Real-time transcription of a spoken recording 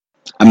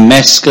a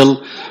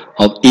maskil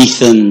of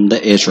Ethan the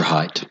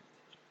Ezrahite.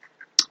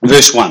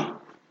 Verse 1.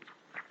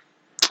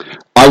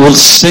 I will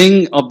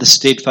sing of the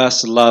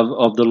steadfast love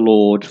of the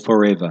Lord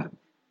forever.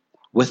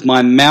 With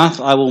my mouth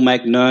I will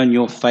make known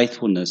your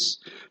faithfulness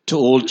to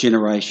all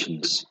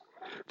generations.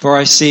 For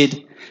I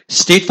said,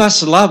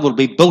 steadfast love will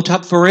be built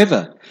up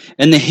forever.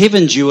 In the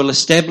heavens you will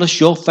establish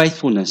your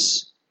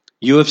faithfulness.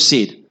 You have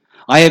said,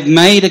 I have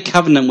made a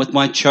covenant with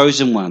my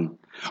chosen one.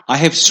 I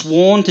have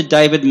sworn to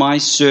David my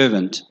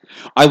servant.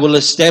 I will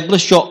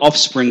establish your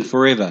offspring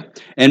forever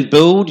and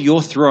build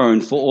your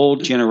throne for all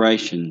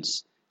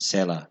generations.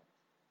 Selah.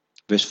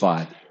 Verse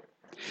 5.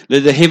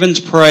 Let the heavens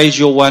praise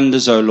your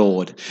wonders, O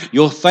Lord,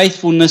 your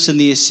faithfulness in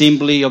the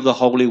assembly of the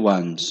holy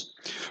ones.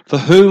 For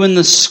who in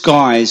the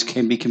skies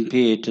can be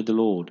compared to the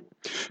Lord?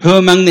 Who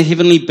among the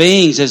heavenly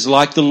beings is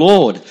like the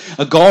Lord,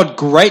 a God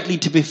greatly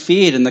to be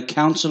feared in the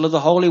council of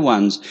the holy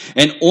ones,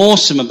 and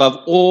awesome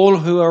above all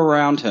who are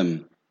around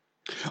him?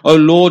 O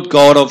Lord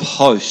God of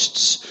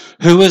hosts,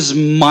 who is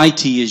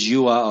mighty as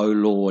you are, O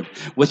Lord,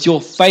 with your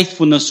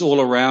faithfulness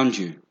all around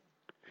you.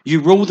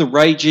 You rule the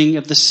raging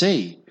of the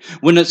sea.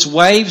 When its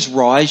waves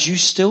rise, you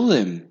still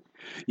them.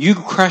 You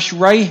crushed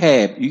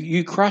Rahab,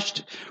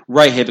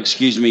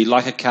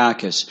 like a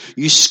carcass.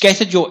 You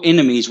scattered your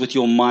enemies with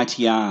your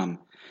mighty arm.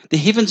 The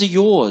heavens are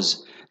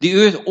yours. The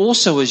earth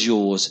also is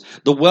yours.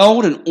 The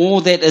world and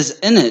all that is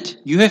in it,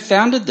 you have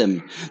founded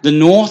them. The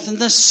north and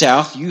the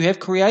south, you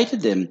have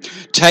created them.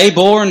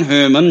 Tabor and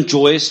Hermon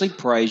joyously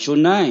praise your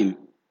name.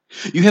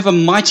 You have a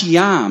mighty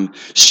arm.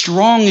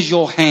 Strong is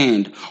your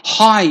hand.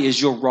 High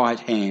is your right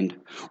hand.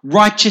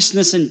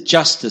 Righteousness and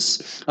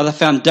justice are the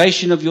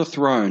foundation of your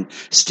throne.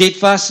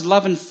 Steadfast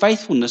love and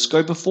faithfulness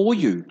go before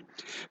you.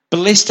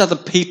 Blessed are the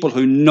people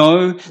who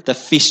know the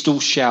festal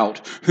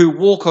shout, who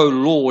walk, O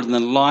Lord, in the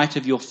light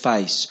of your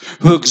face,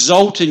 who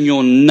exult in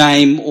your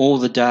name all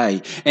the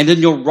day, and in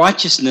your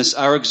righteousness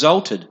are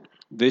exalted.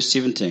 Verse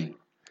 17.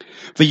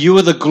 For you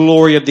are the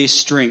glory of their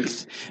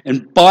strength,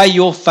 and by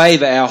your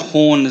favor our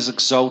horn is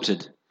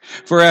exalted.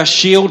 For our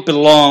shield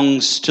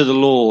belongs to the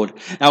Lord,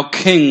 our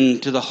King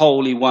to the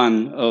Holy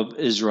One of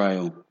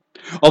Israel.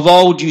 Of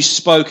old you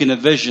spoke in a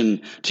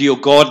vision to your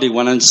godly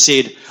one and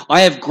said,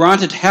 I have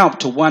granted help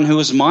to one who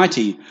is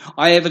mighty.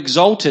 I have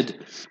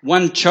exalted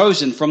one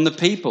chosen from the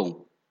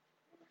people.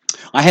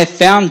 I have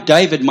found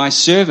David my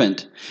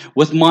servant.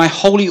 With my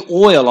holy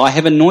oil I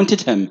have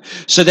anointed him,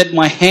 so that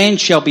my hand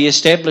shall be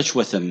established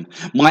with him.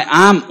 My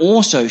arm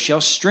also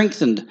shall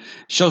strengthen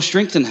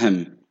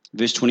him.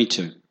 Verse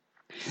 22.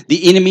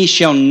 The enemy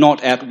shall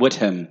not outwit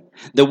him.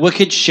 The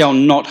wicked shall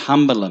not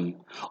humble him.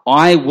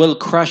 I will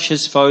crush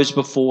his foes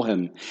before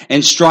him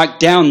and strike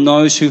down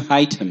those who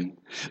hate him.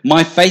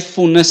 My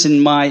faithfulness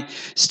and my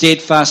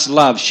steadfast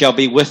love shall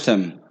be with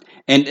him,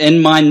 and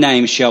in my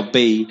name shall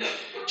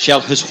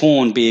his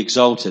horn be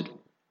exalted.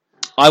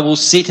 I will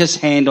set his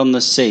hand on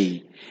the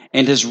sea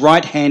and his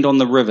right hand on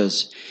the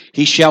rivers.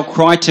 He shall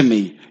cry to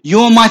me,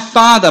 you are my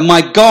Father,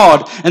 my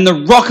God, and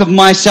the rock of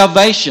my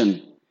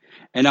salvation.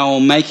 And I will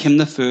make him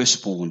the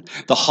firstborn,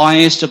 the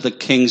highest of the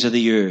kings of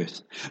the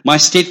earth. My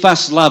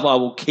steadfast love I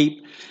will keep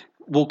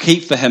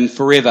for him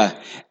forever,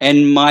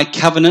 and my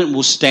covenant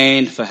will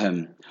stand for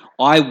him.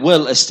 I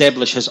will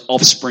establish his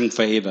offspring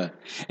forever,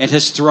 and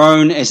his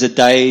throne as the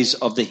days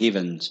of the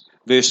heavens.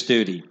 Verse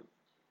 30.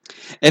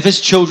 If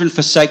his children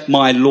forsake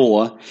my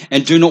law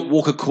and do not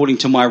walk according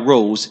to my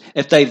rules,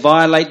 if they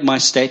violate my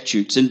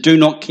statutes and do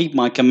not keep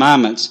my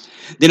commandments,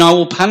 then I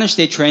will punish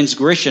their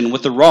transgression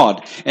with the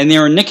rod and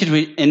their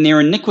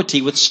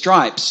iniquity with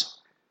stripes.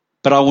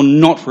 But I will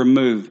not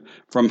remove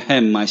from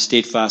him my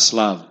steadfast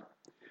love,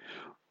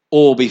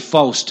 or be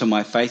false to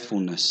my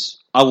faithfulness.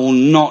 I will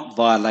not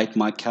violate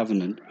my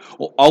covenant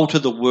or alter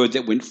the word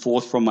that went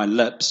forth from my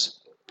lips.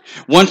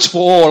 Once for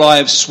all I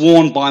have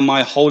sworn by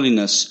my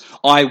holiness,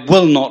 I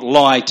will not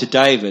lie to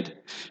David.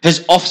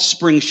 His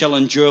offspring shall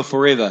endure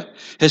forever.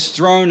 His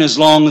throne as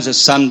long as the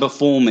sun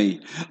before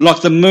me.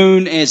 Like the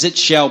moon as it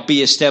shall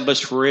be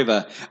established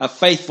forever. A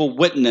faithful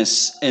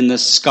witness in the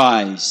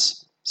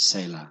skies.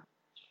 Selah.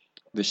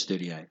 Verse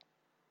 38.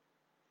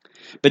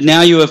 But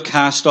now you have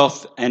cast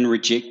off and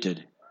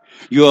rejected.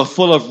 You are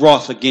full of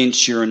wrath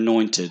against your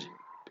anointed.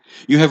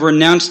 You have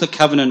renounced the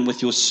covenant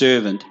with your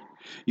servant.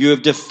 You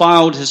have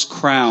defiled his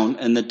crown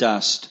in the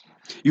dust.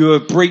 You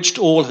have breached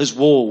all his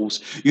walls.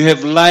 You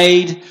have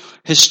laid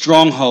his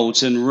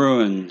strongholds in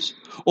ruins.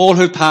 All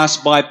who pass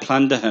by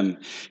plunder him.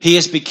 He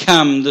has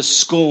become the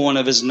scorn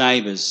of his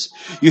neighbors.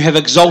 You have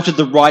exalted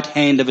the right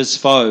hand of his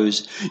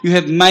foes. You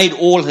have made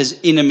all his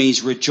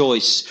enemies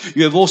rejoice.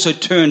 You have also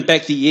turned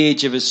back the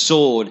edge of his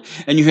sword,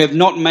 and you have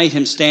not made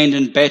him stand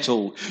in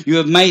battle. You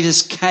have made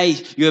his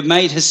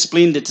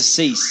splendor to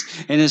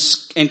cease,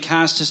 and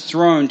cast his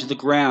throne to the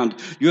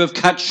ground. You have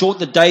cut short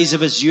the days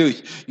of his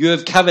youth. You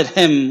have covered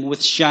him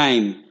with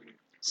shame.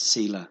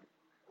 Selah.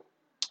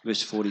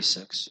 Verse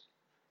 46.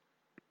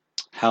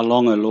 How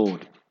long, O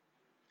Lord,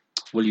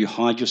 will you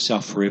hide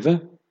yourself forever?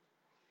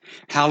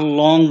 How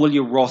long will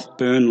your wrath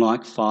burn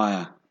like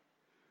fire?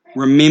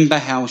 Remember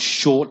how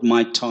short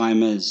my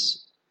time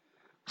is.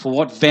 For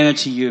what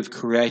vanity you have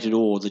created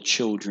all the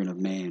children of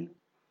man.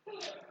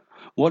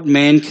 What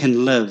man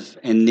can live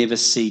and never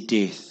see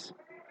death?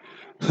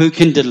 Who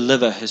can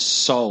deliver his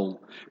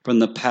soul from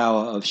the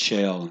power of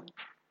Sheol?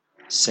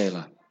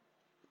 Selah.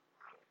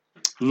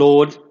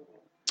 Lord,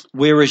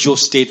 where is your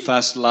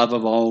steadfast love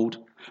of old,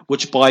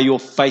 which by your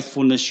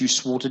faithfulness you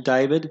swore to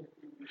David?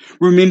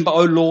 Remember,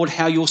 O Lord,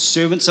 how your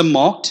servants are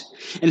mocked,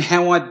 and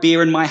how I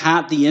bear in my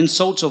heart the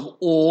insults of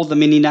all the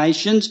many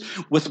nations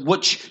with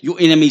which your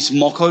enemies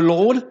mock, O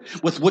Lord,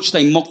 with which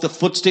they mock the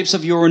footsteps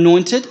of your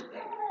anointed.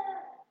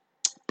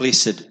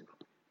 Blessed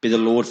be the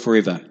Lord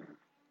forever.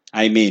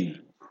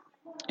 Amen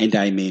and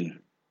amen.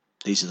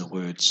 These are the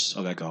words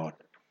of our God.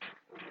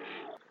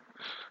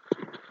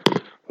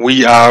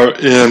 We are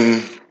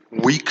in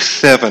week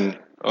 7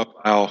 of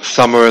our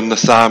Summer in the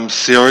Psalms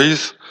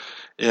series,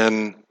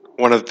 in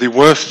one of the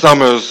worst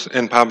summers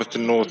in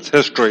Palmerston North's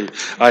history,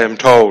 I am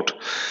told.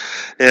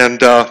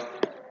 And I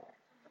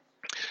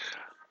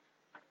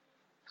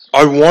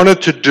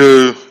wanted to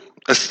do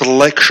a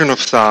selection of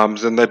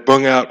Psalms, and they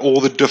bring out all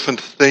the different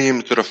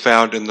themes that are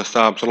found in the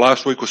Psalms. So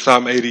last week was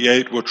Psalm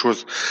 88, which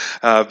was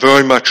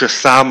very much a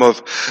psalm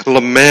of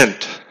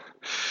lament.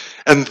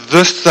 And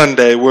this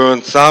Sunday we're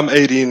in Psalm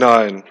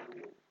 89,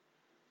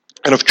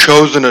 and I've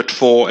chosen it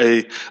for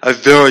a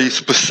very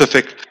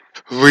specific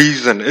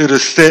reason. It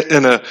is set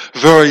in a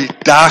very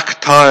dark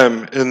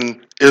time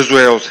in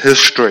Israel's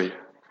history.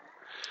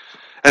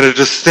 And it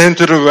is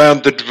centered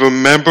around the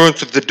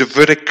remembrance of the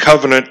Davidic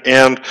covenant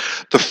and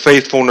the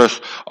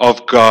faithfulness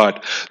of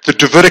God. The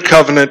Davidic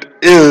covenant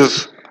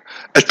is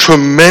a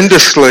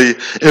tremendously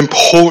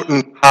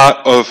important part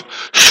of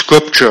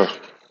Scripture.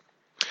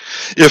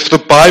 If the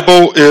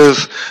Bible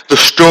is the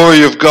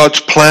story of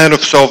God's plan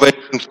of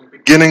salvation from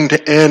beginning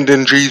to end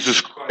in Jesus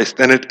Christ,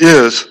 and it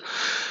is,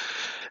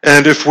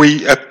 and if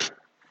we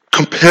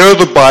compare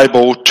the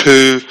Bible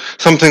to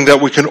something that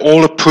we can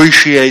all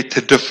appreciate to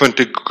different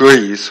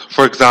degrees,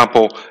 for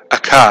example, a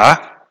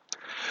car,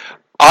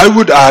 I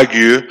would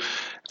argue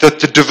that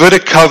the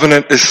Davidic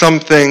covenant is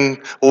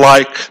something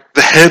like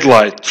the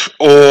headlights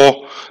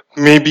or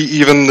maybe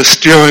even the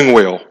steering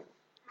wheel.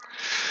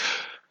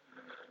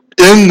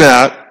 In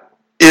that,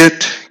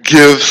 it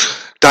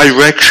gives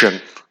direction.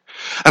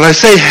 And I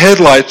say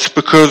headlights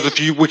because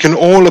we can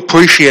all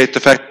appreciate the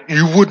fact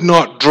you would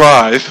not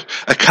drive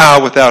a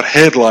car without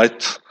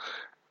headlights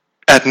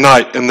at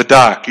night in the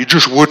dark. You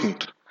just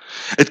wouldn't.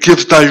 It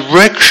gives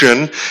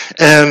direction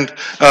and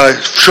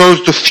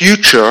shows the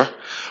future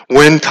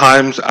when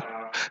times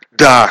are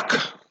dark.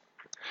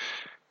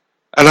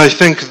 And I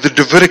think the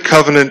Davidic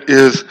covenant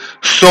is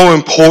so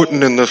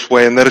important in this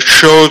way, and that it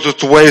shows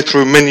its way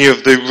through many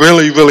of the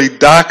really, really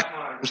dark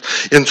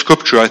times in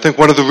Scripture. I think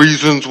one of the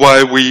reasons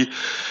why we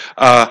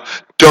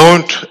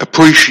don't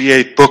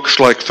appreciate books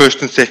like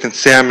 1st and 2nd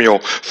Samuel,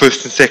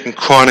 1st and 2nd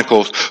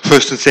Chronicles,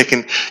 1st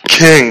and 2nd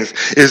Kings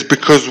is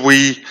because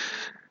we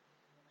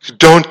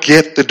don't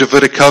get the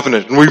Davidic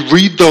covenant. And we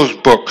read those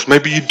books.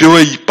 Maybe you do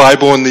a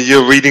Bible in the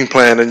Year reading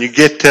plan and you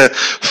get to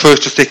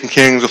 1st or 2nd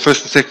Kings or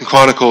 1st and 2nd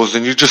Chronicles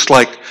and you're just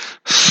like,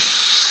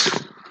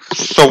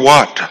 so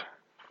what?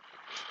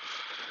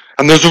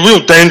 And there's a real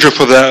danger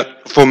for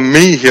that for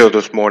me here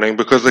this morning,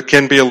 because it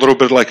can be a little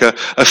bit like a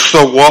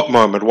so what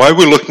moment. Why are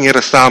we looking at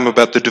a psalm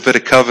about the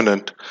Davidic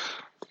covenant?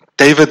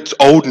 David's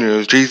old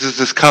news, Jesus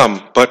has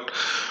come. But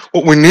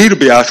what we need to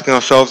be asking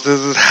ourselves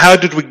is how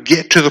did we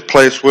get to the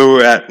place where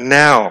we're at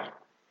now?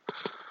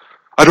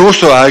 I'd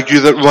also argue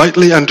that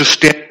rightly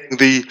understanding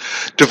the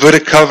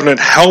Davidic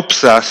covenant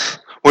helps us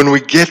when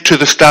we get to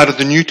the start of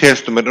the New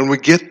Testament and we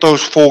get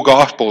those 4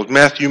 Gospels,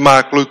 Matthew,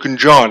 Mark, Luke, and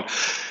John.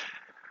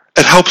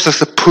 It helps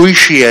us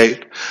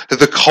appreciate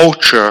the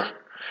culture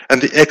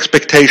and the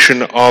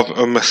expectation of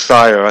a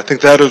Messiah. I think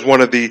that is one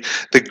of the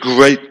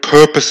great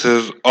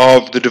purposes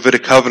of the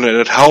Davidic covenant.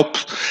 It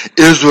helps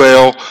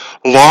Israel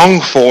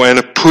long for and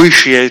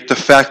appreciate the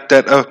fact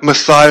that a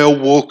Messiah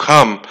will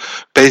come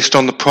based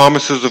on the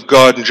promises of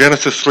God in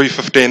Genesis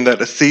 3:15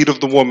 that a seed of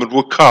the woman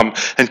will come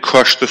and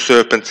crush the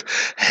serpent's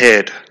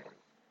head.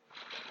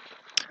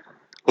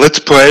 Let's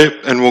pray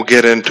and we'll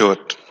get into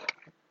it.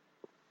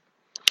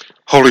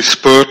 Holy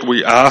Spirit,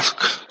 we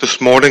ask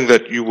this morning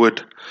that you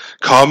would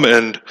come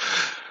and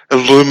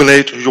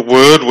illuminate your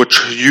word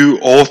which you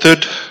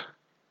authored.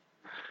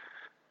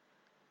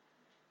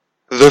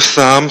 This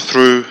psalm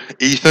through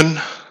Ethan.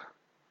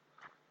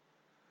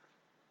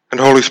 And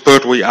Holy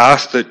Spirit, we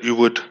ask that you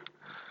would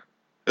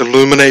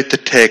illuminate the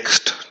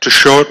text to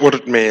show it what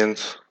it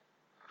means,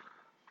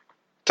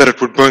 that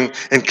it would bring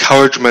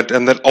encouragement,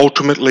 and that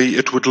ultimately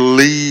it would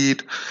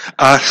lead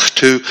us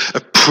to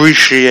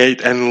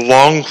appreciate and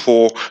long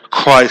for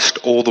Christ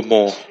all the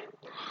more.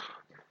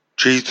 In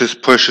Jesus'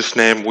 precious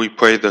name we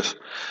pray this.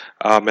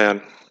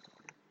 Amen.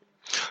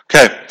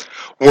 Okay,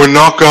 we're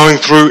not going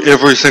through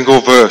every single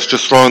verse,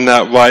 just throwing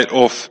that right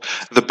off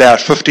the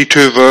bat,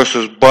 52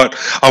 verses, but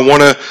I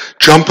want to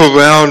jump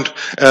around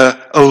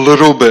a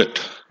little bit.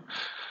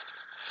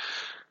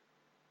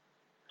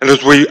 And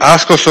as we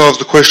ask ourselves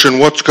the question,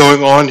 what's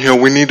going on here,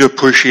 we need to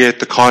appreciate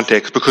the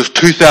context, because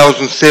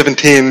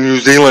 2017 New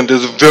Zealand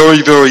is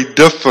very, very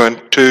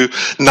different to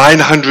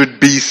 900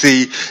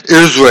 BC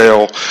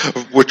Israel,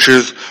 which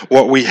is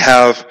what we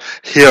have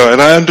here. And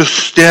I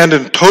understand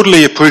and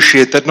totally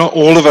appreciate that not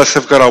all of us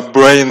have got our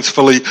brains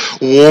fully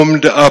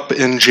warmed up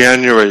in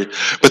January,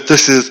 but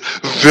this is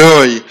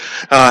very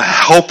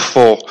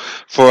helpful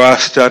for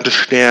us to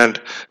understand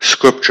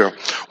Scripture.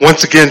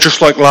 Once again, just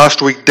like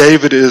last week,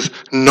 David is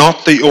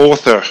not the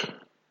author.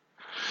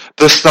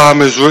 This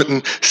psalm is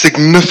written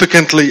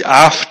significantly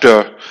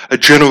after, a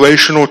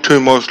generation or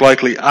two most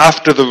likely,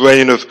 after the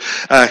reign of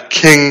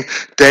King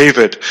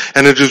David.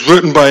 And it is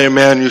written by a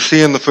man, you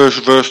see in the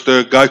first verse there,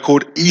 a guy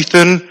called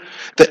Ethan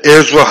the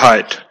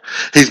Ezrahite.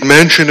 He's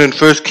mentioned in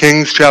 1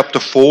 Kings chapter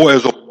 4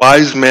 as a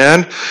wise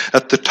man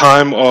at the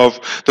time of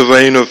the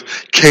reign of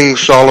King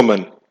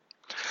Solomon.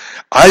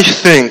 I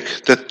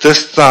think that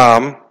this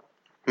psalm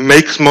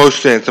makes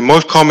most sense, and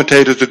most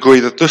commentators agree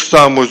that this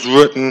psalm was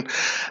written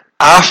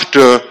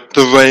after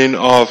the reign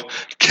of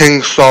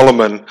King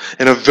Solomon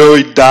in a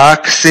very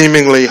dark,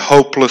 seemingly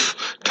hopeless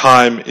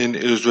time in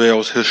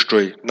Israel's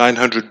history,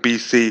 900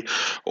 BC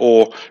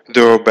or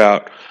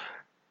thereabout.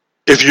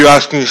 If you're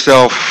asking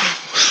yourself,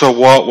 so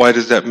what? Why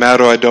does that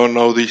matter? I don't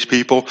know these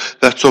people.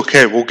 That's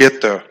okay. We'll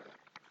get there.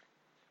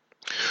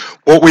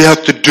 What we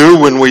have to do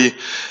when we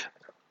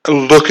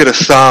look at a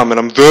psalm, and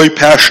I'm very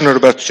passionate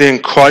about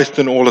seeing Christ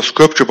in all of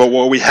Scripture, but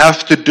what we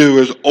have to do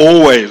is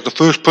always, the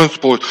first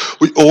principle is,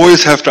 we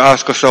always have to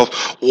ask ourselves,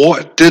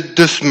 what did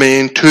this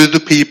mean to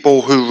the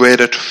people who read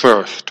it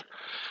first?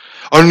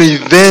 Only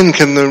then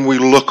can we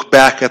look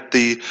back at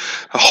the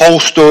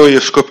whole story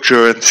of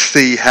Scripture and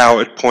see how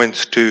it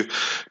points to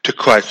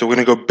Christ. So we're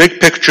going to go big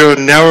picture,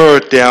 narrow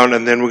it down,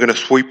 and then we're going to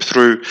sweep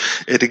through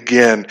it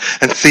again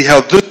and see how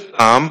this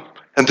psalm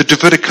and the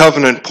Davidic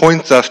covenant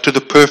points us to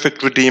the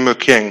perfect Redeemer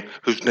King,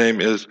 whose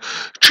name is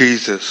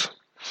Jesus.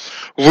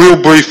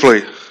 Real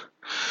briefly,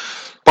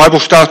 Bible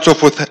starts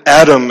off with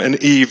Adam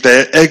and Eve.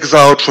 They're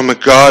exiled from a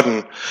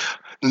garden.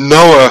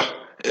 Noah,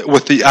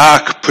 with the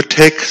ark,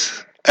 protects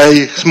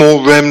a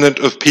small remnant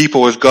of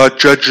people as God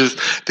judges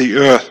the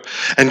earth.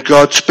 And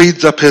God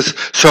speeds up his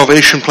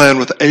salvation plan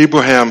with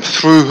Abraham,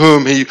 through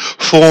whom he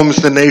forms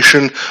the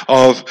nation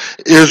of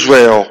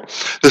Israel.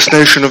 This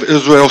nation of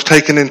Israel is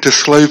taken into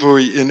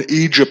slavery in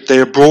Egypt. They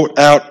are brought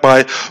out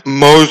by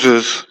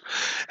Moses.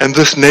 And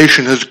this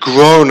nation has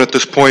grown at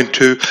this point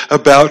to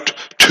about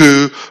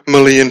 2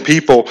 million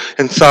people.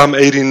 In Psalm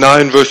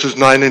 89 verses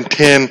 9 and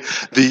 10,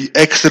 the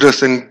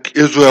Exodus and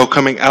Israel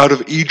coming out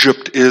of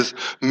Egypt is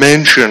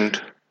mentioned.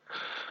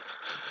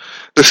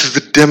 This is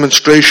the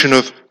demonstration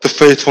of the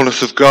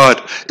faithfulness of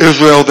God.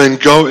 Israel then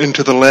go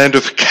into the land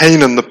of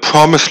Canaan, the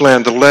promised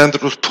land, the land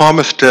that was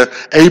promised to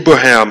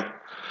Abraham.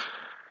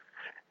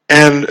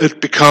 And it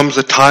becomes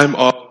a time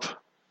of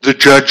the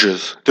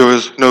judges. There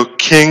is no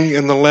king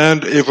in the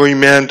land. Every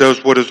man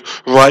does what is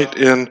right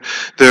in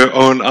their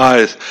own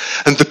eyes.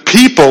 And the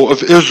people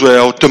of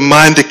Israel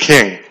demand a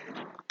king.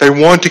 They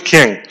want a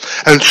king.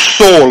 And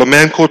Saul, a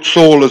man called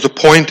Saul, is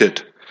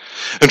appointed.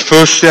 In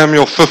 1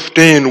 Samuel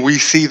 15, we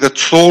see that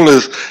Saul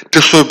is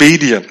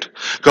disobedient.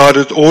 God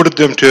has ordered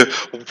them to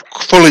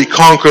fully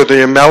conquer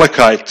the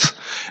Amalekites.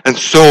 And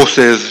Saul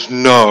says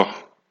no.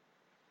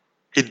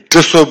 He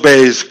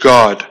disobeys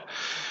God.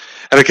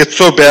 And it gets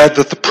so bad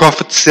that the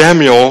prophet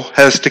Samuel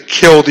has to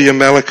kill the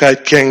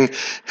Amalekite king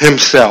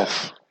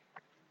himself.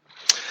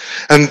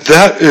 And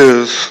that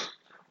is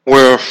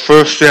where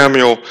 1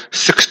 Samuel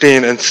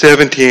 16 and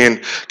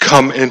 17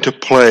 come into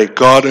play.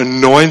 God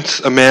anoints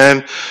a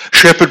man,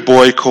 shepherd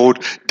boy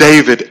called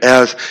David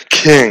as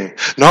king.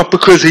 Not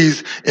because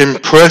he's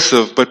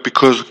impressive, but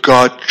because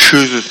God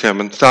chooses him.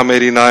 And Psalm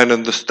 89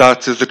 in the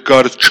start says that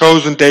God has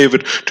chosen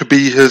David to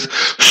be his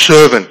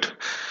servant.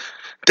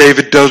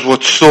 David does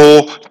what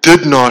Saul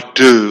did not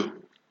do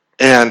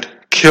and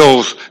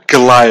kills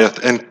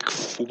Goliath and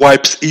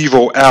wipes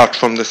evil out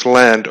from this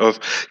land of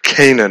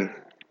Canaan.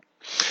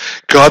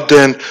 God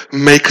then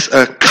makes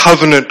a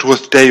covenant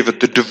with David,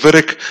 the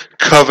Davidic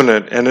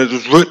covenant, and it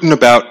is written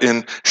about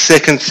in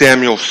 2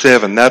 Samuel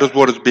 7. That is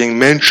what is being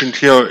mentioned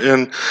here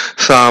in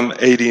Psalm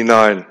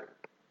 89.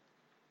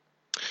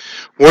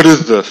 What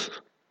is this?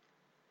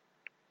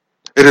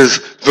 It is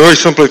very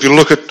simple. If you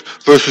look at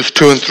verses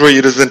 2 and 3,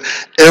 it is an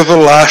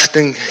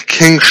everlasting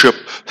kingship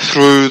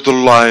through the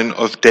line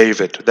of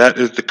David. That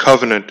is the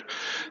covenant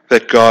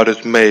that God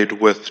has made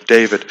with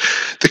David.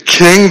 The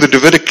king, the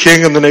Davidic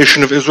king in the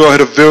nation of Israel, had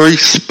a very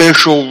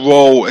special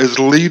role as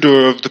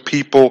leader of the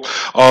people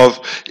of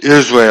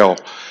Israel.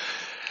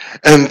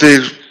 And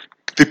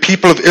the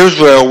people of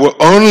Israel were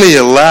only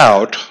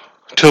allowed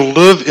to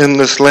live in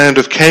this land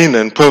of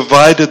Canaan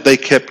provided they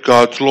kept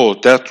God's laws.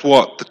 That's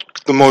what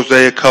the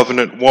Mosaic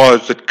covenant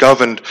was that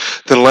governed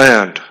the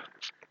land.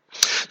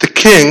 The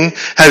king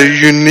had a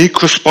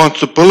unique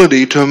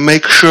responsibility to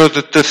make sure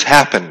that this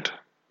happened.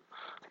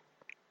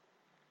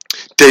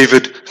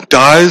 David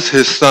dies,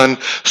 his son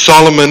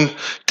Solomon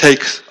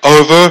takes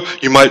over.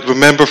 You might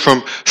remember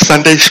from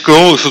Sunday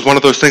school, this is one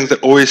of those things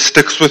that always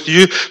sticks with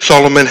you.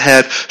 Solomon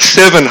had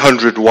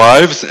 700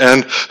 wives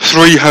and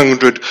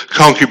 300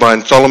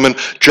 concubines. Solomon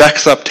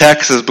jacks up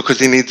taxes because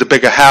he needs a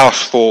bigger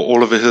house for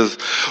all of his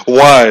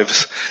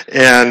wives.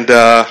 And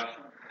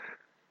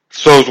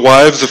those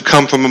wives have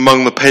come from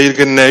among the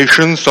pagan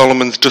nations.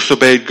 Solomon's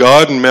disobeyed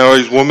God and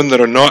marries women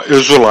that are not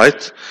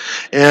Israelites.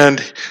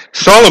 And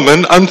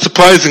Solomon,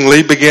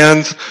 unsurprisingly,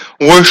 begins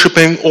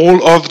worshipping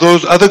all of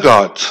those other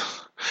gods.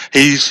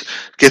 He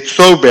gets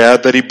so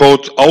bad that he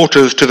builds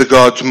altars to the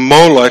gods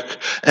Moloch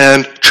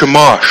and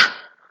Chemosh.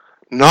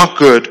 Not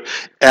good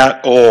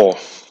at all.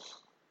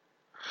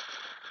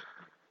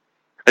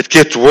 It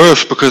gets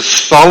worse because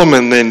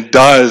Solomon then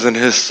dies and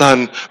his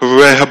son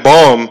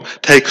Rehoboam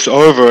takes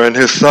over, and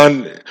his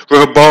son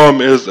Rehoboam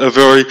is a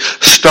very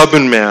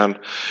stubborn man.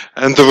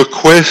 And the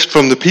request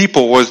from the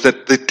people was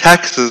that the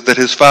taxes that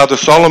his father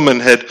Solomon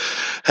had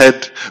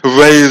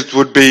raised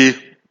would be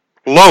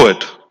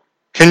lowered.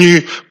 Can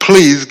you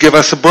please give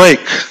us a break?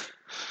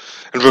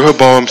 And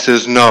Rehoboam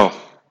says no.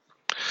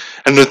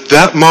 And at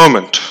that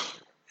moment,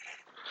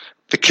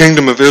 the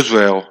kingdom of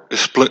Israel is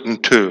split in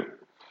two.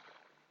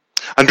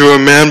 Under a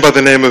man by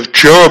the name of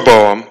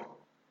Jeroboam,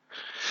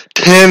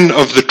 10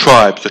 of the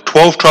tribes, the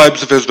 12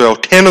 tribes of Israel,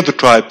 10 of the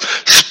tribes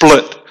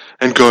split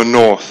and go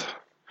north,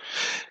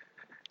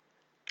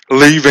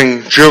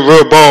 leaving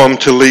Jeroboam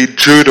to lead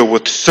Judah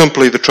with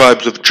simply the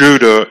tribes of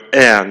Judah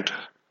and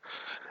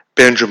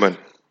Benjamin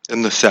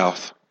in the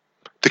south.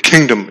 The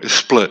kingdom is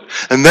split.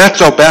 And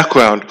that's our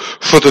background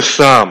for the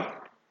psalm.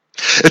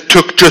 It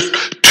took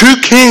just 2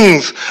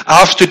 kings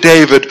after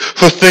David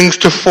for things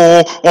to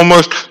fall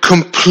almost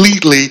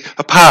completely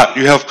apart.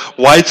 You have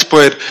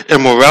widespread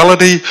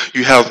immorality,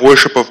 you have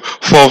worship of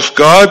false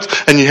gods,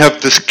 and you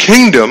have this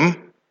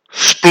kingdom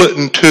split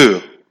in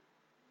two.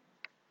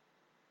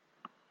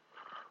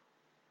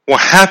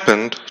 What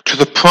happened to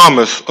the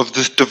promise of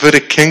this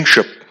Davidic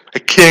kingship? A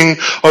king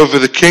over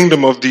the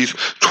kingdom of these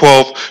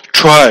 12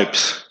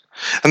 tribes.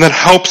 And that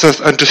helps us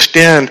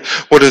understand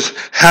what is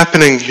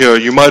happening here.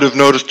 You might have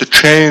noticed a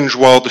change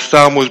while the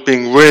psalm was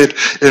being read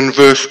in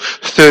verse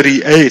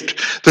 38.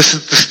 This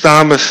is the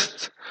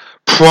psalmist's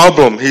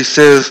problem. He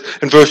says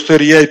in verse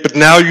 38, "But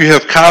now you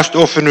have cast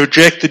off and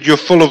rejected. You're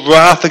full of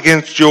wrath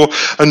against your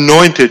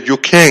anointed, your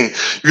king.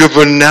 You have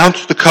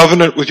renounced the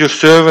covenant with your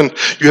servant.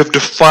 You have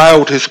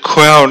defiled his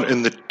crown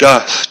in the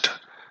dust."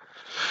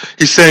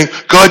 He's saying,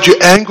 God,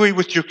 you're angry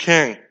with your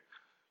king.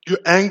 You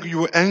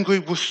were angry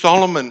with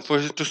Solomon for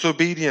his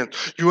disobedience.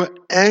 You were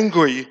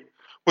angry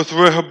with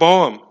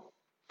Rehoboam.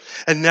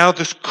 And now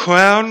this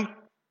crown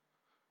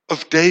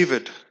of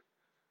David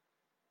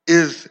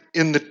is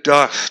in the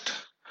dust.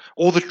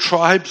 All the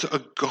tribes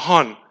are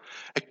gone.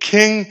 A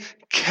king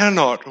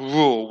cannot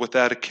rule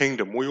without a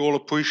kingdom. We all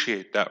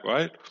appreciate that,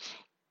 right?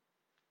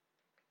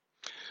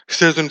 It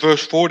says in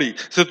verse 40,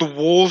 it says the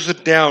walls are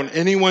down.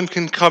 Anyone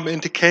can come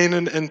into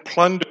Canaan and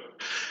plunder.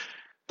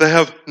 They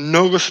have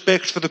no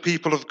respect for the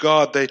people of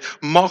God. They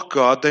mock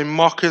God, they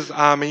mock his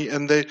army,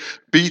 and they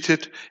beat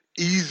it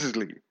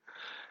easily.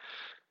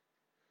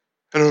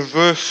 And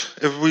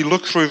if we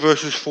look through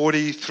verses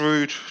 40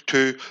 through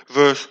to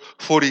verse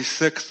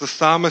 46, the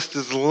psalmist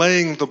is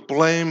laying the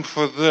blame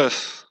for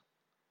this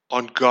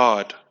on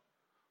God.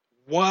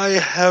 Why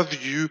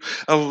have you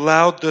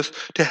allowed this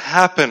to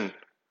happen?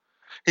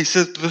 He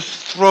says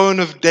this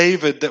throne of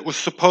David that was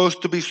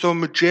supposed to be so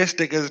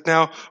majestic is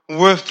now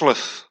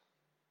worthless.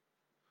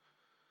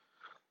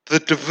 The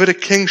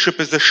Davidic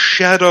kingship is a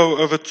shadow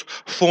of its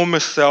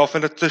former self,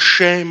 and it's a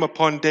shame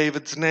upon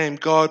David's name.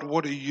 God,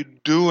 what are you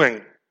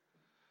doing?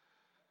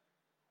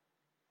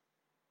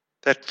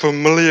 That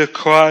familiar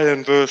cry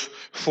in verse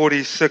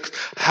 46,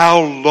 how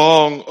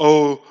long,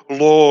 O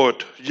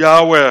Lord,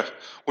 Yahweh,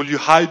 will you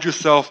hide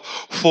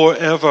yourself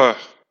forever?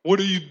 What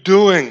are you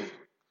doing?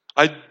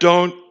 I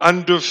don't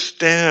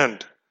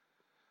understand.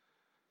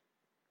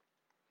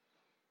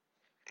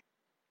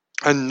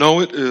 I know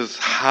it is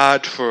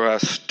hard for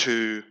us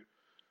to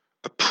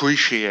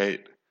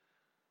appreciate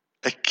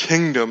a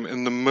kingdom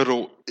in the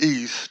Middle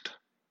East,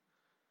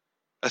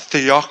 a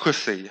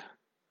theocracy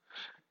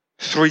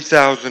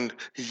 3,000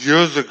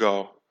 years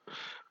ago,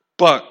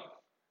 but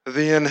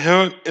the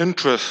inherent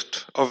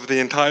interest of the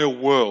entire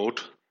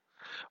world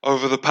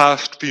over the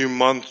past few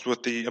months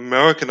with the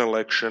American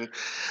election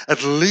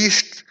at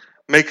least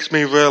makes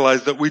me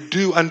realize that we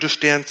do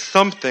understand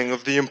something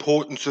of the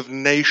importance of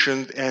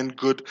nations and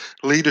good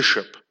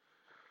leadership.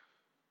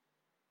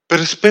 But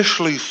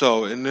especially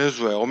so in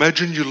Israel.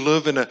 Imagine you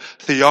live in a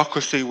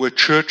theocracy where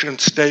church and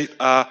state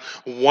are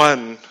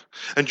one,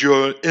 and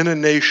you're in a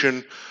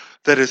nation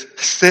that is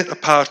set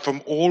apart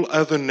from all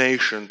other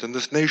nations, and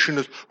this nation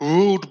is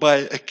ruled by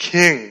a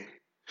king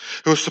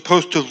who is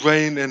supposed to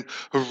reign in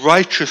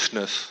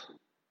righteousness.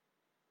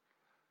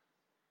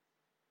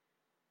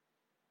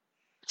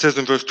 It says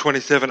in verse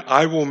 27,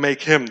 I will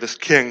make him, this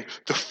king,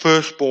 the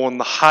firstborn,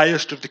 the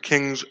highest of the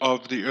kings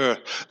of the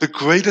earth. The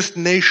greatest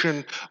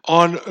nation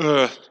on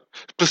earth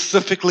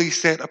specifically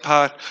set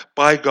apart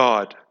by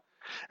God.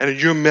 And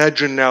you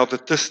imagine now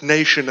that this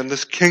nation and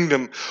this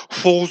kingdom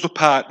falls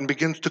apart and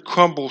begins to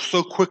crumble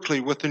so quickly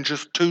within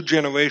just 2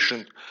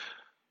 generations.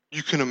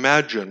 You can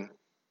imagine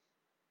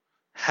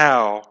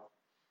how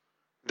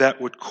that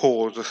would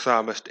cause the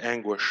psalmist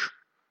anguish.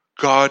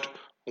 God,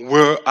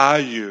 where are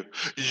you?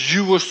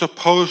 You were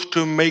supposed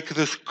to make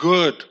this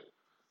good.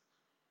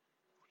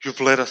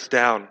 You've let us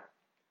down.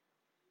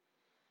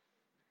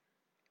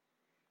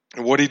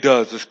 And what he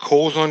does is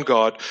calls on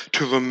God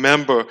to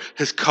remember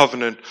his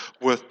covenant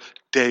with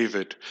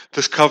David.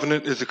 This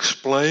covenant is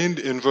explained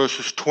in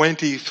verses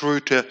 20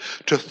 through to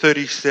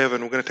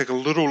 37. We're going to take a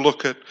little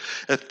look at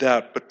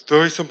that. But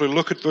very simply,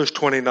 look at verse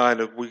 29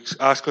 and we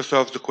ask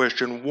ourselves the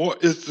question,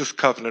 what is this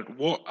covenant?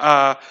 What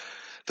are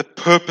the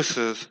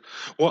purposes?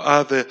 What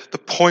are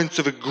the points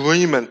of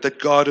agreement that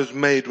God has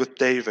made with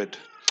David?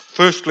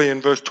 Firstly,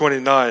 in verse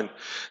 29, it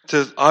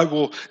says, I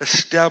will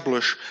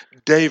establish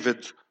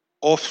David's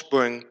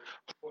offspring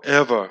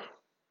forever.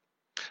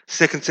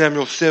 2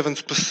 Samuel 7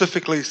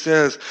 specifically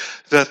says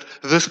that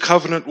this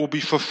covenant will be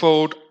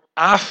fulfilled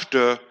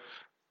after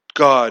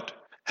God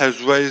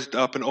has raised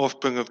up an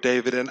offspring of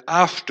David and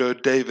after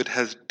David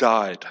has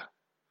died.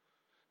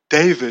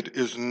 David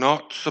is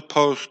not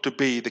supposed to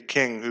be the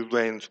king who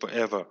reigns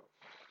forever.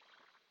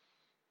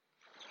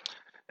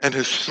 And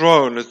his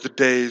throne is the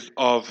days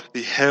of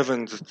the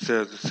heavens, it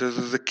says. It says,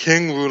 there's a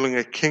king ruling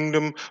a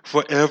kingdom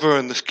forever,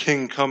 and this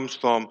king comes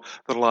from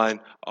the line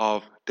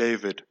of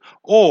David.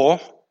 Or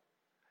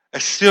a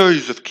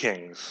series of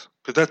kings,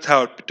 because that's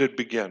how it did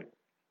begin.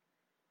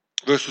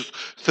 Verses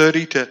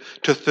 30 to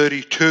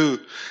 32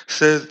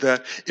 says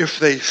that if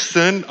they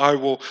sin, I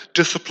will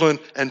discipline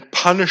and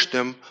punish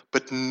them,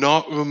 but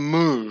not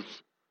remove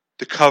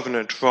the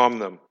covenant from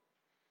them.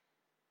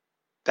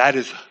 That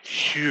is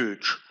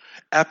huge.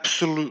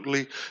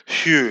 Absolutely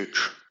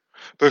huge.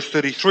 Verse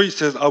 33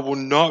 says, I will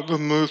not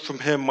remove from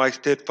him my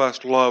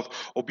steadfast love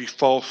or be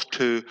false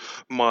to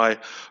my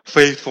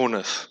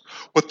faithfulness.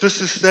 What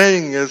this is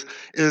saying is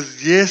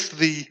yes,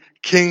 the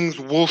kings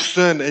will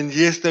sin and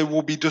yes, they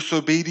will be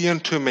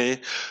disobedient to me,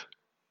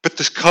 but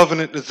this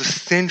covenant is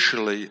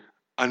essentially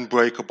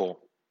unbreakable.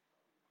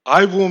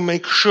 I will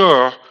make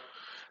sure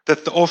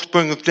that the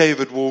offspring of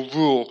David will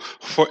rule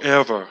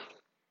forever.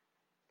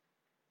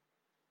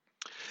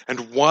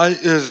 And why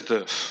is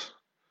this?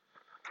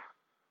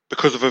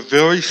 Because of a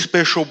very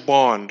special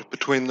bond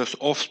between this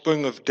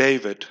offspring of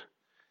David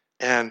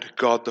and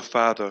God the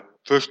Father.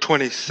 Verse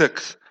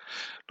 26,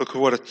 look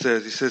at what it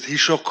says. He says, he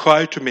shall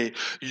cry to me,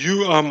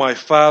 you are my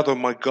Father,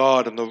 my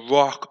God, and the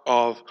rock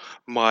of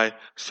my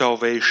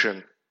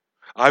salvation.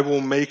 I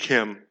will make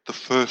him the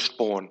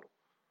firstborn.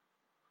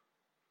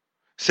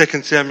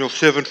 2 Samuel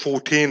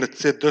 7:14, it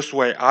said this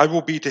way, I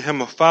will be to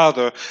him a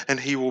father, and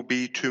he will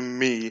be to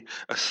me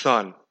a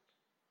son.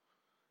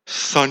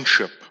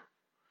 Sonship.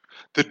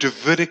 The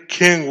Davidic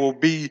king will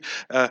be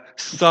a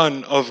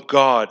son of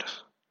God.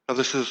 Now,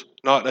 this is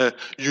not a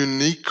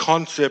unique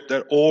concept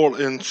at all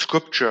in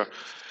Scripture.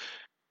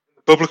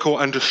 Biblical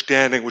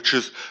understanding, which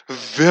is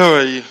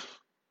very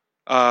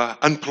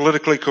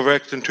unpolitically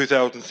correct in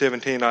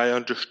 2017, I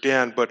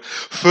understand, but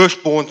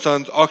firstborn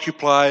sons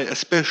occupy a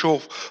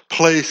special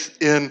place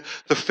in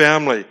the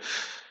family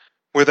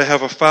where they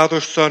have a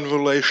father-son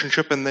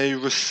relationship and they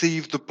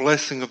receive the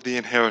blessing of the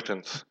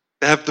inheritance.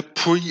 They have the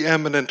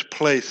preeminent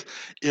place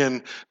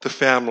in the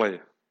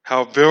family.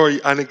 How very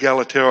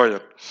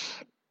unegalitarian.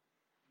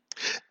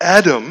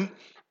 Adam,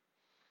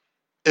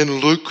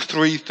 in Luke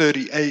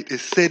 3:38,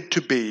 is said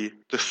to be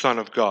the Son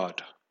of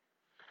God.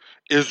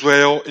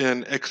 Israel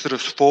in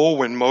Exodus 4,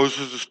 when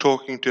Moses is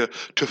talking to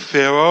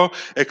Pharaoh,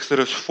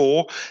 Exodus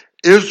 4,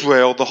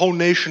 Israel, the whole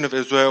nation of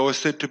Israel, is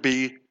said to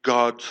be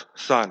God's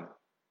son.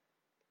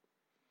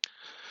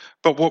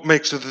 But what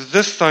makes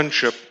this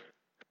sonship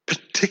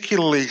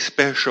particularly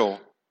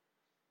special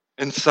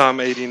in Psalm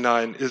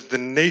 89 is the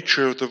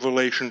nature of the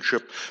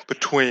relationship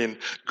between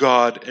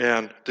God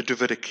and the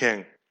Davidic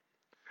king.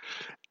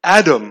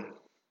 Adam,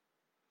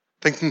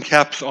 thinking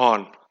caps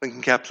on,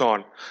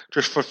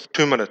 just for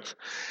 2 minutes.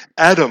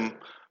 Adam,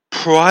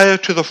 prior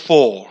to the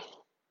fall,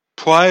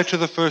 prior to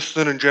the first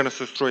sin in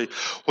Genesis 3,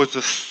 was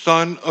the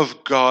son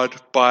of God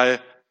by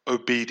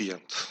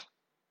obedience.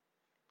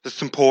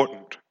 It's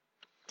important.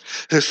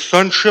 His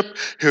sonship,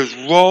 his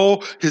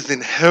role, his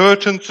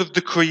inheritance of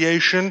the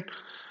creation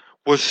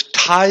was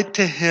tied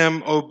to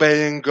him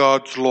obeying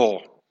God's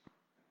law.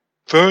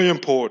 Very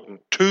important.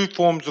 2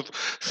 forms of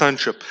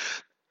sonship.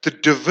 The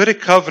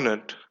Davidic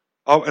covenant,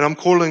 and I'm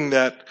calling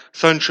that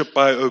sonship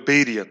by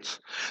obedience.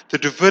 The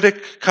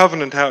Davidic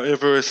covenant,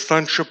 however, is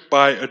sonship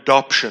by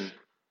adoption.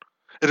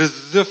 It is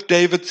as if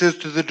David says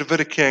to the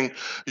Davidic king,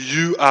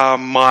 you are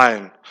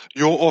mine.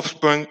 Your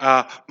offspring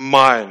are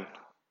mine.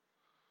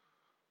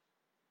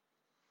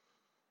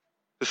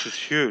 This is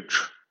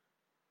huge.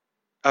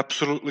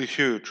 Absolutely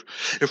huge.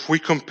 If we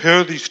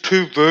compare these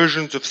 2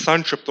 versions of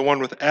sonship, the one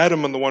with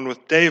Adam and the one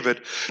with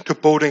David, to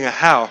building a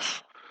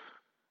house,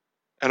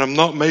 And I'm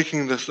not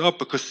making this up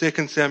because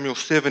 2 Samuel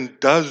 7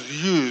 does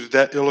use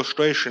that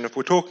illustration. If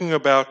we're talking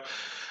about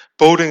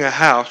building a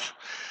house,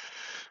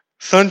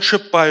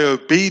 sonship by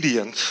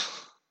obedience,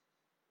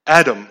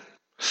 Adam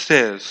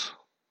says,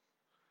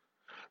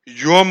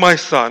 "You're my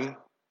son,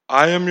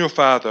 I am your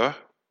father,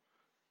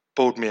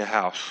 build me a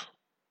house.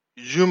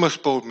 You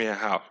must build me a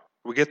house."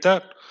 We get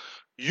that?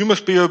 You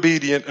must be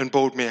obedient and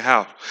build me a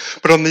house.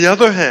 But on the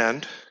other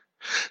hand,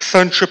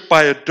 sonship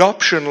by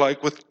adoption,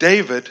 like with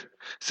David,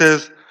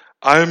 says,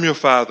 "I am your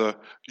father,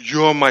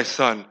 you're my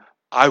son,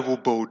 I will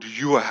build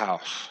you a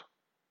house."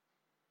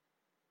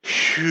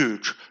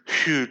 Huge,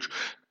 huge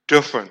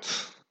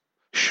difference.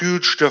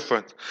 Huge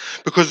difference.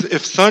 Because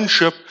if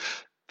sonship,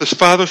 this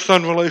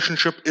father-son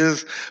relationship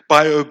is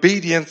by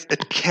obedience,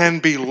 it can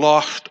be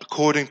lost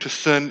according to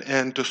sin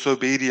and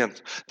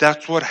disobedience.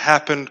 That's what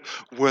happened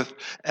with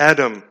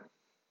Adam.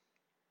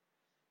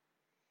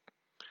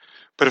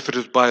 But if it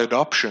is by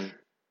adoption,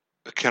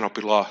 it cannot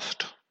be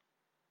lost.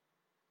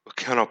 It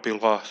cannot be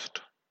lost.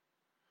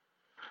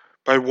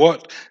 By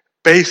what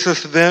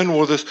basis then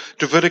will this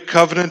Davidic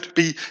covenant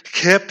be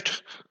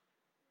kept?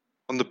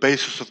 On the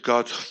basis of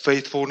God's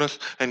faithfulness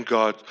and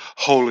God's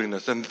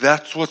holiness. And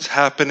that's what's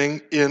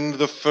happening in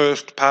the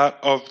first part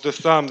of the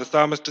psalm. The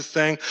psalmist is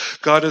saying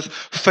God is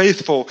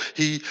faithful.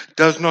 He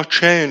does not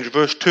change.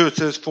 Verse 2, it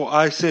says, "For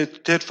I said,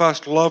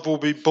 steadfast love will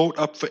be built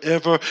up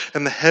forever.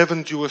 In the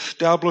heavens you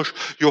establish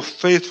your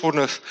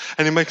faithfulness."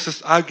 And he makes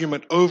this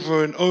argument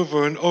over and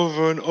over and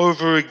over and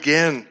over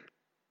again.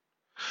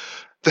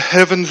 The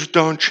heavens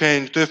don't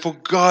change. Therefore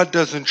God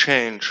doesn't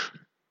change.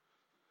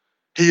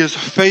 He is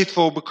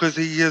faithful because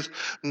he is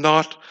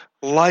not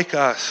like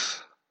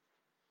us.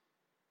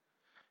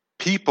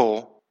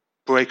 People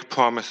break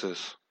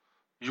promises.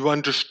 You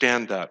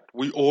understand that.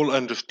 We all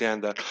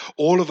understand that.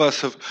 All of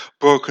us have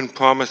broken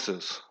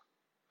promises.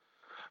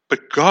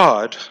 But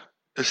God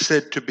is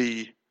said to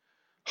be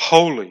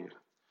holy.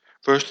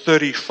 Verse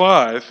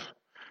 35,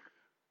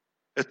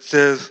 it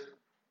says,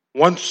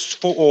 "Once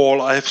for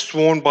all I have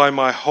sworn by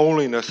my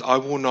holiness, I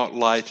will not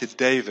lie to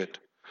David."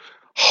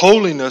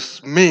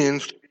 Holiness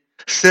means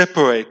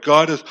separate.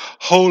 God is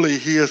holy.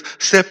 He is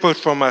separate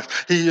from us.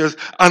 He is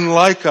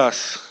unlike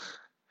us.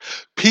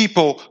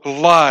 People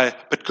lie,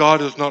 but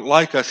God is not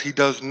like us. He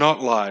does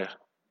not lie.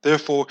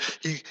 Therefore,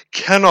 he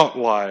cannot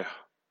lie.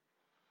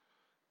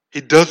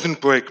 He doesn't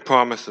break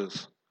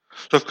promises.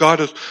 So if God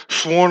has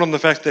sworn on the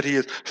fact that he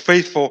is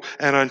faithful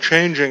and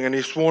unchanging, and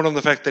he's sworn on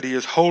the fact that he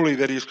is holy,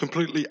 that he is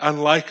completely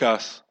unlike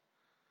us,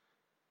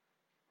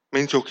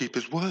 means he'll keep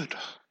his word.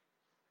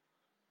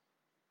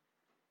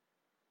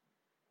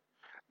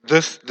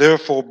 This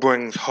therefore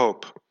brings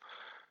hope.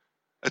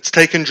 It's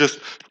taken just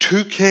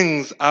 2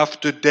 kings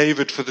after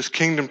David for this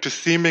kingdom to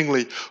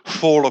seemingly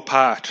fall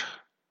apart.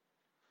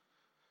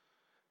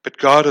 But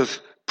God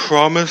has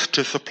promised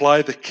to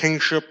supply the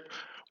kingship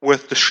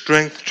with the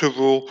strength to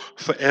rule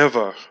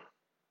forever.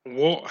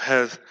 What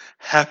has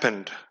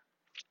happened?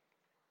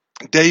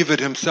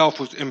 David himself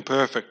was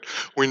imperfect.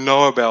 We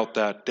know about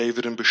that.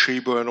 David and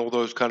Bathsheba and all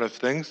those kind of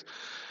things.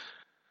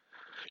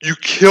 You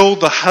kill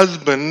the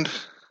husband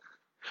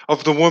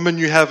of the woman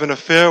you have an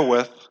affair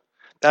with,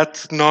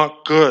 that's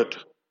not good.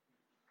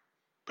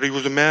 But he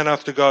was a man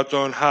after God's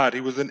own heart.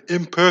 He was an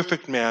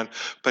imperfect man,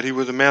 but he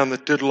was a man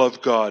that did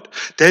love God.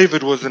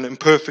 David was an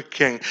imperfect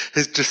king.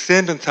 His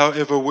descendants,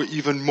 however, were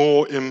even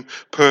more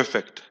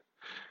imperfect.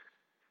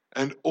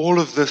 And all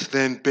of this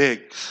then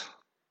begs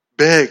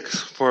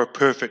for a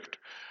perfect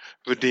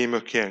Redeemer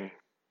King.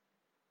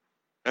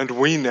 And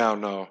we now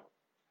know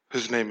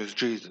his name is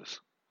Jesus.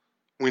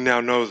 We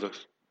now know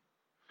this.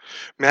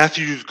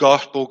 Matthew's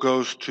gospel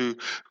goes to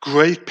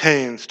great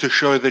pains to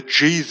show that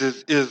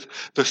Jesus is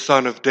the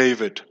son of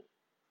David.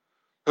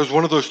 It's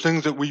one of those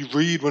things that we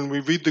read when we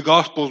read the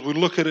gospels. We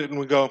look at it and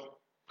we go,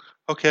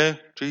 okay,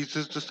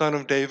 Jesus the son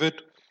of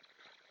David.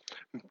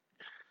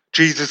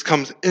 Jesus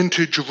comes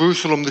into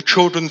Jerusalem. The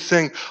children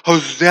sing,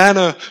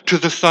 "Hosanna to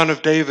the son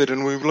of David."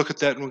 And we look at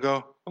that and we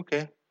go,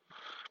 okay.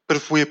 But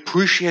if we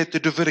appreciate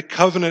the Davidic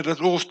covenant,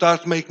 it all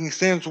starts making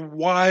sense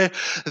why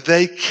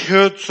they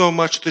cared so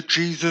much that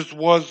Jesus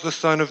was the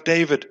son of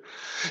David.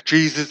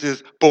 Jesus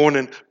is born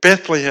in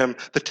Bethlehem,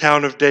 the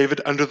town of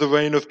David, under the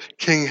reign of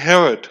King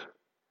Herod,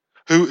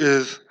 who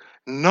is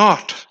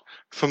not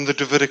from the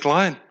Davidic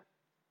line.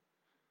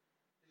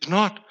 He's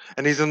not.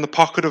 And he's in the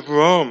pocket of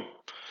Rome.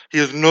 He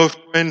is no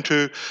friend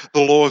to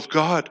the law of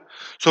God.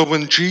 So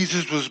when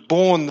Jesus was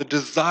born, the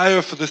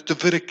desire for this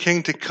Davidic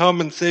king to come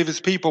and save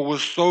his people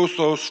was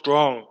so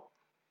strong.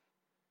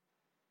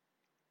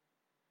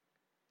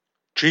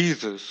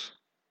 Jesus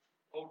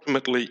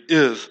ultimately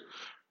is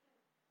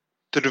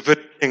the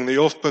Davidic king, the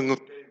offspring of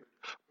David,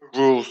 who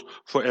rules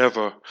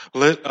forever.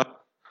 Let us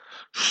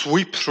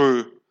sweep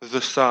through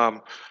the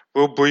psalm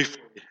real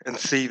briefly and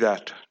see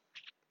that.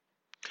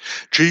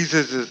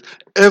 Jesus is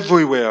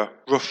everywhere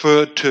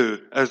referred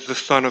to as the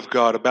Son of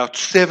God, about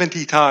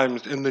 70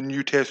 times in the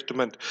New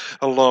Testament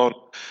alone.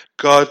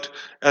 God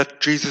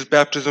at Jesus'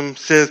 baptism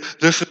says,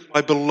 "This is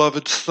my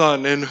beloved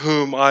Son in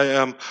whom I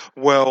am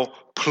well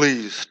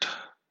pleased."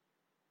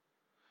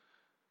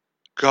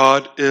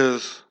 God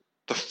is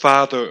the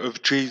Father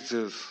of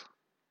Jesus.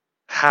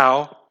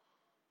 How?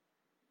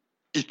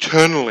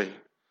 Eternally.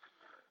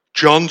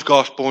 John's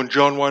Gospel in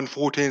John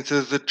 1:14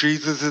 says that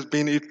Jesus has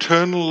been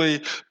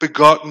eternally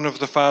begotten of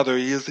the Father.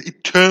 He has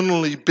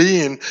eternally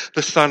been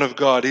the Son of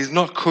God. He's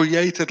not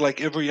created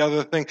like every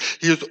other thing.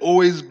 He has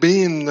always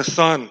been the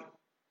Son.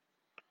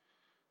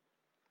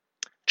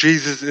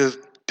 Jesus is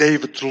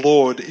David's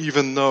Lord,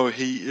 even though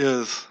he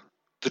is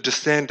the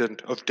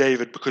descendant of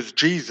David, because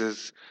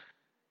Jesus,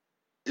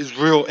 his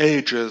real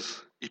age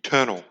is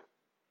eternal.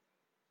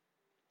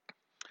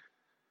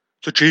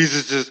 So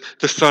Jesus is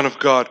the Son of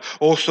God.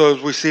 Also,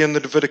 as we see in the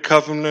Davidic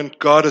covenant,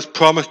 God has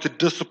promised to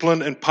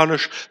discipline and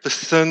punish the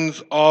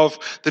sins of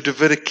the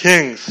Davidic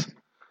kings.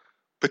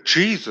 But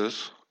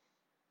Jesus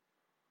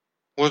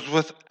was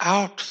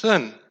without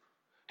sin.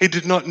 He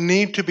did not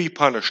need to be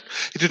punished.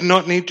 He did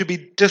not need to be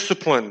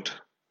disciplined.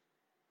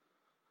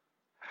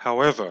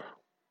 However,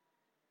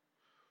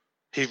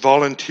 he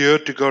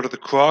volunteered to go to the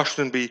cross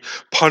and be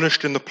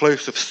punished in the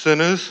place of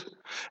sinners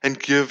and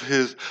give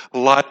his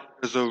life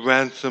as a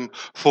ransom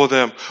for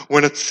them.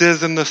 When it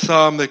says in the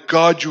psalm that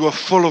God, you are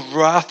full of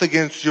wrath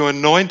against your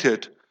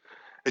anointed,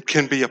 it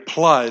can be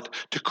applied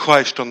to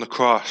Christ on the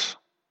cross.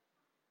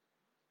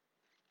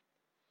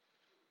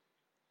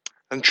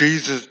 And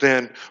Jesus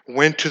then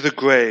went to the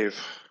grave,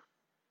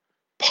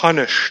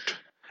 punished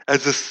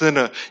as a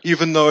sinner,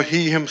 even though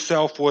he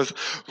himself was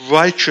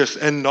righteous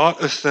and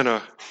not a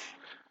sinner.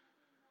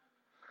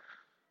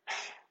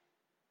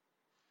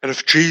 And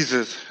if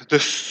Jesus, the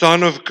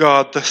Son of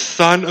God, the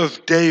Son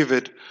of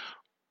David,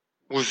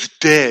 was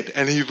dead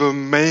and he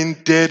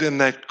remained dead in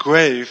that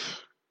grave,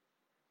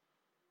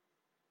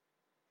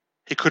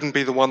 he couldn't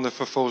be the one that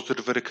fulfills the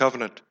Davidic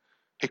covenant.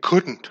 He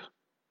couldn't.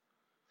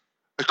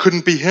 It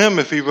couldn't be him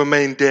if he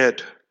remained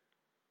dead.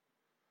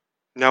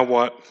 Now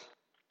what?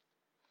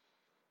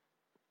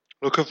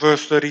 Look at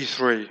verse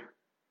 33.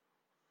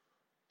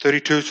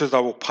 32 says, I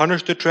will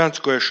punish the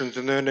transgressions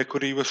and their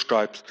iniquity with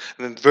stripes.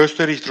 And then verse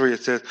 33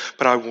 it says,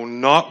 but I will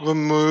not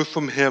remove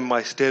from him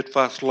my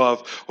steadfast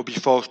love or be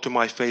false to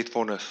my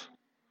faithfulness.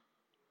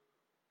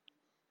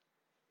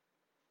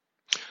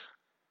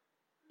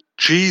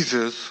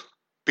 Jesus,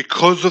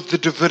 because of the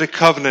Davidic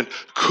covenant,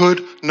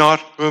 could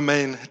not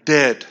remain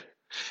dead.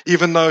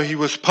 Even though he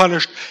was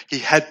punished, he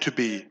had to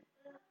be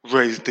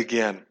raised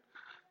again.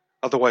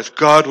 Otherwise,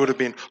 God would have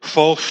been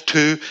false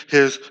to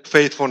his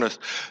faithfulness.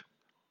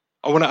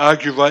 I want to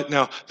argue right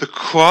now, the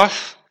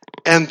cross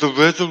and the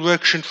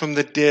resurrection from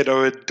the dead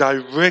are a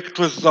direct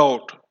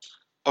result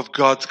of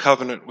God's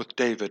covenant with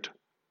David.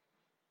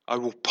 I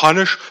will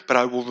punish, but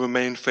I will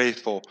remain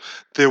faithful.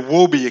 There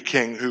will be a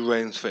king who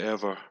reigns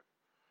forever.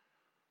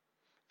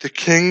 The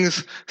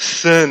kings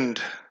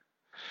sinned,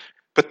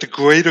 but the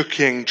greater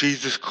king,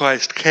 Jesus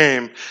Christ,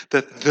 came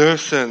that their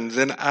sins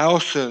and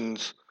our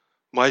sins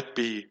might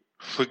be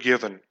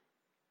forgiven.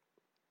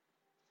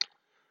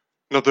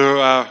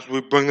 Now we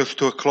bring this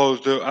to a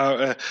close, there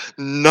are a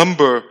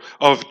number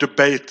of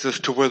debates as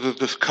to whether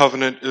this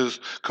covenant is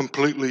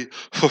completely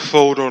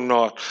fulfilled or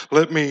not.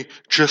 Let me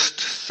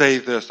just say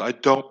this, I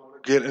don't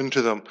get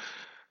into them.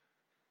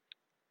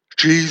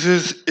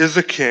 Jesus is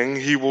a king.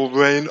 He will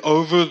reign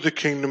over the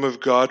kingdom of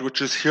God,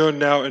 which is here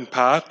now in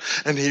part,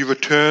 and he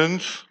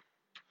returns.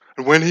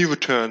 And when he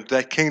returns,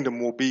 that kingdom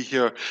will be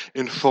here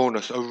in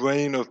fullness, a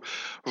reign of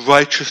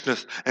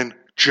righteousness and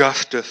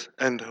justice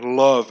and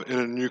love in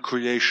a new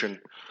creation.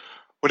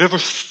 Whatever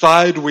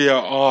side we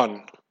are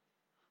on,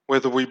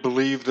 whether we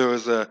believe there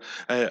is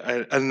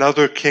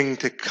another king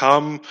to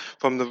come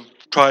from the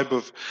tribe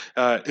of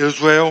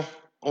Israel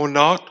or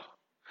not,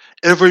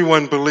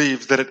 everyone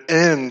believes that it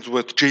ends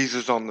with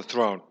Jesus on the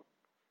throne.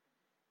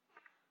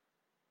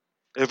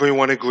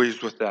 Everyone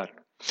agrees with that.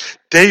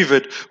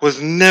 David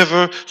was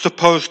never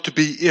supposed to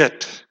be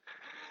it.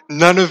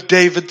 None of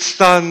David's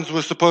sons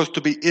were supposed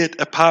to be it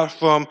apart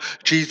from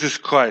Jesus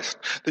Christ.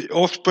 The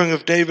offspring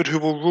of David who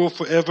will rule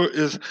forever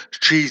is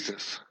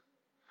Jesus.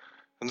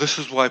 And this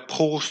is why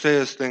Paul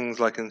says things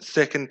like in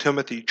 2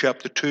 Timothy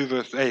chapter 2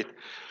 verse 8,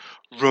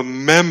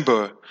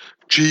 remember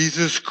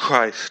Jesus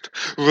Christ,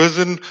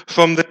 risen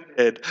from the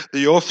dead,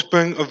 the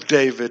offspring of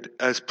David,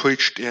 as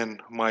preached in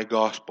my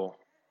gospel.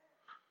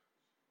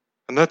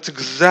 And that's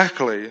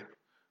exactly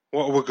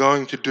what we're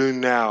going to do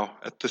now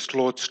at this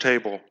Lord's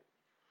table.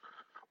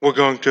 We're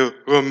going to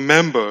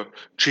remember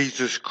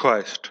Jesus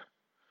Christ.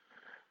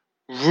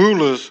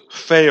 Rulers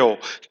fail,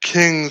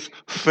 kings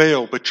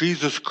fail, but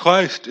Jesus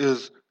Christ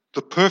is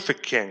the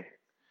perfect king.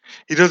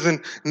 He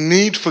doesn't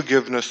need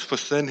forgiveness for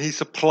sin. He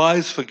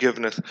supplies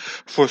forgiveness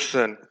for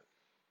sin.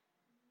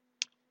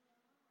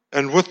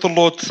 And with the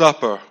Lord's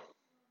Supper,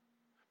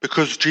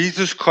 because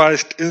Jesus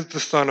Christ is the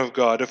Son of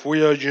God, if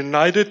we are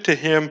united to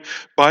him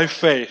by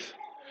faith,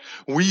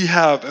 we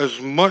have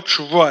as much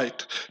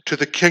right to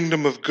the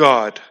kingdom of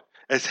God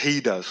as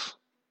he does.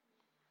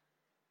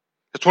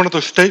 It's one of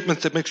those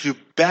statements that makes you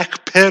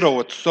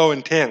backpedal. It's so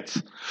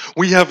intense.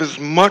 We have as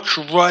much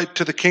right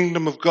to the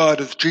kingdom of God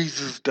as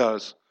Jesus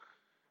does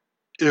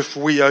if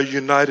we are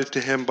united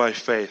to him by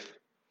faith.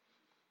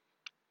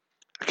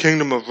 A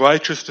kingdom of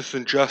righteousness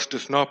and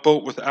justice, not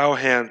built with our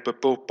hands,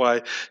 but built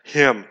by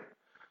Him.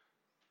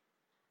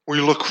 We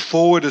look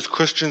forward as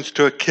Christians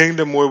to a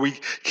kingdom where we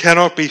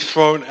cannot be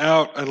thrown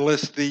out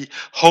unless the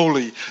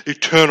holy,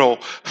 eternal,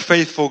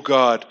 faithful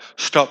God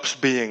stops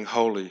being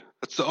holy.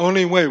 That's the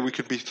only way we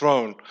can be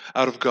thrown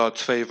out of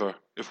God's favor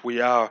if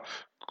we are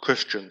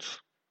Christians.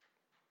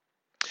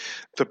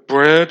 The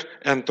bread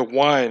and the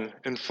wine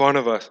in front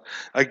of us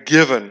are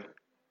given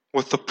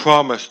with the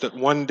promise that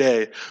one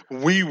day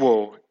we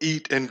will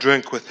eat and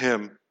drink with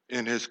Him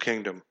in His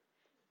kingdom.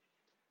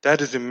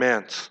 That is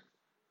immense.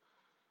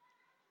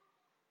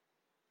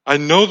 I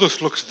know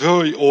this looks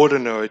very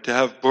ordinary to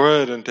have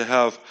bread and to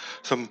have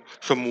some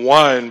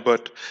wine,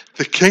 but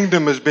the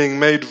kingdom is being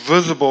made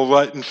visible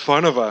right in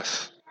front of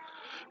us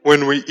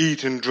when we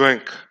eat and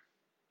drink.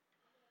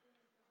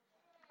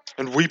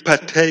 And we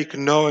partake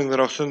knowing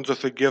that our sins are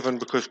forgiven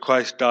because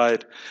Christ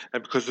died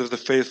and because of the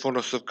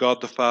faithfulness of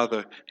God the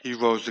Father, He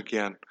rose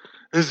again.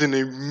 It is an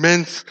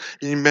immense,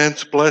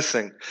 immense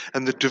blessing.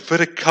 And the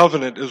Davidic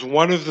covenant is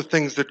one of the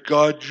things that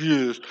God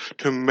used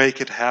to make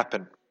it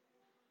happen.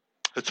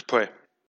 Let's pray.